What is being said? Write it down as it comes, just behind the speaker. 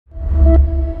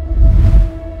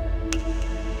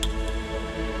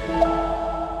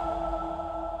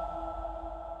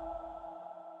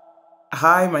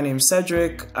Hi, my name is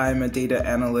Cedric. I'm a data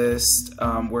analyst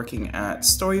working at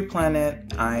Story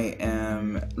Planet. I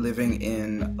am living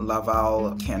in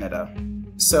Laval, Canada.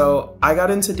 So I got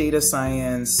into data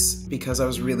science because I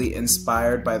was really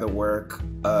inspired by the work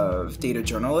of data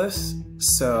journalists.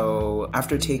 So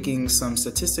after taking some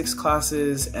statistics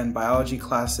classes and biology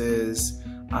classes,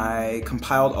 I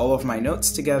compiled all of my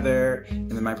notes together, and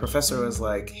then my professor was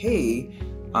like, hey,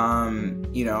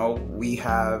 we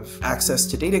have access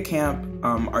to DataCamp.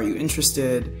 Are you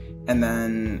interested? And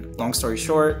then, long story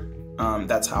short,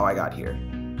 that's how I got here.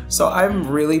 So I'm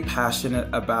really passionate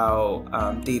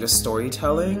about data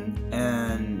storytelling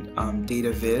and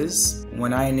data viz.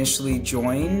 When I initially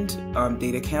joined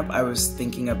DataCamp, I was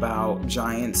thinking about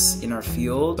giants in our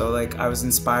field. So I was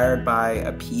inspired by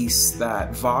a piece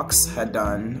that Vox had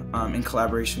done in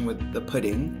collaboration with The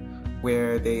Pudding,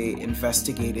 where they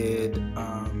investigated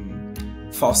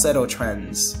falsetto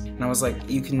trends. And I was like,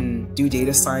 you can do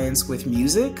data science with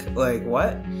music? Like,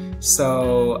 what?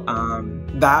 So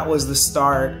that was the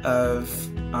start of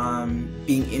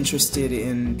being interested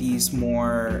in these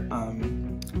more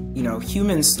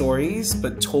human stories,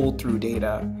 but told through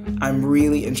data. I'm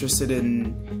really interested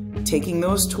in taking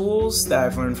those tools that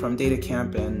I've learned from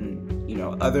DataCamp and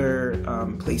other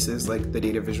places like the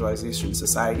Data Visualization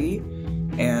Society,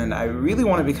 and I really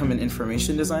want to become an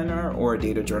information designer or a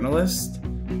data journalist,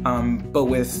 but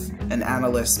with an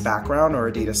analyst background or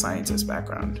a data scientist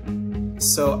background.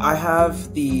 So I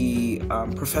have the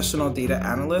Professional Data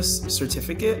Analyst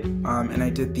certificate, and I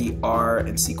did the R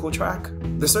and SQL track.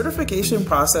 The certification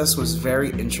process was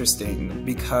very interesting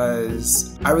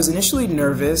because I was initially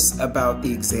nervous about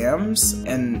the exams,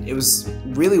 and it was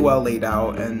really well laid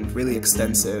out and really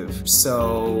extensive.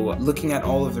 So looking at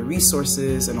all of the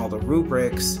resources and all the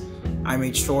rubrics, I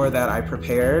made sure that I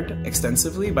prepared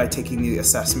extensively by taking the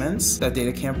assessments that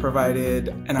DataCamp provided,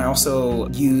 and I also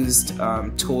used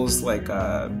tools like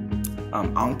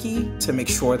Anki to make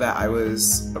sure that I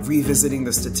was revisiting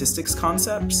the statistics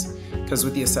concepts, because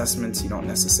with the assessments you don't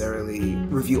necessarily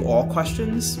review all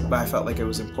questions, but I felt like it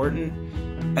was important.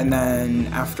 And then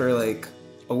after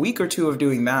a week or two of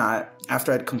doing that,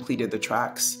 after I'd completed the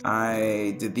tracks,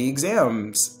 I did the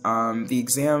exams. The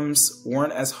exams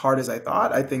weren't as hard as I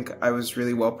thought. I think I was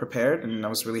really well prepared, and I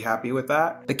was really happy with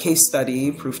that. The case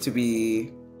study proved to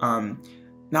be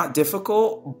not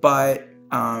difficult, but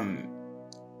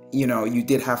you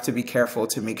did have to be careful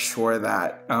to make sure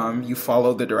that you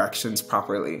follow the directions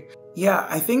properly. Yeah,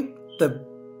 I think the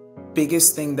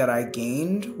biggest thing that I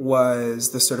gained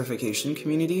was the certification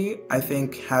community. I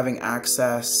think having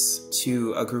access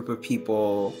to a group of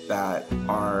people that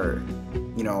are,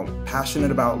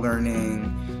 passionate about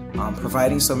learning,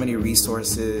 providing so many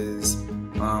resources,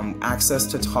 access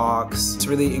to talks, it's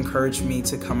really encouraged me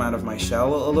to come out of my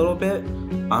shell a little bit.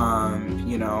 I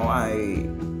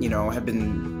have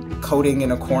been coding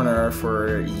in a corner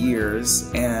for years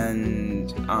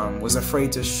and was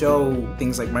afraid to show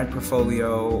things like my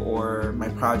portfolio or my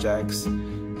projects.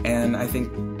 And I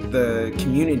think the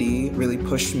community really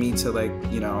pushed me to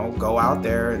go out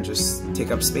there and just take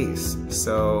up space.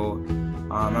 So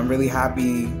I'm really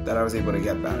happy that I was able to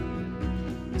get that.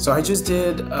 So I just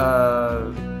did,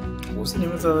 what was the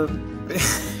name of the...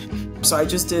 So I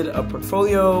just did a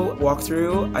portfolio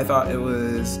walkthrough. I thought it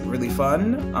was really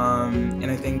fun, and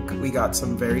I think we got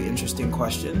some very interesting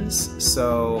questions.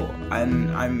 So I'm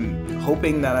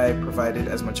hoping that I provided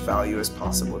as much value as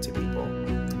possible to people.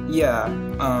 Yeah,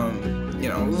 a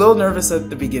little nervous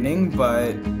at the beginning,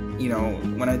 but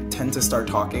when I tend to start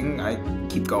talking, I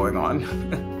keep going on.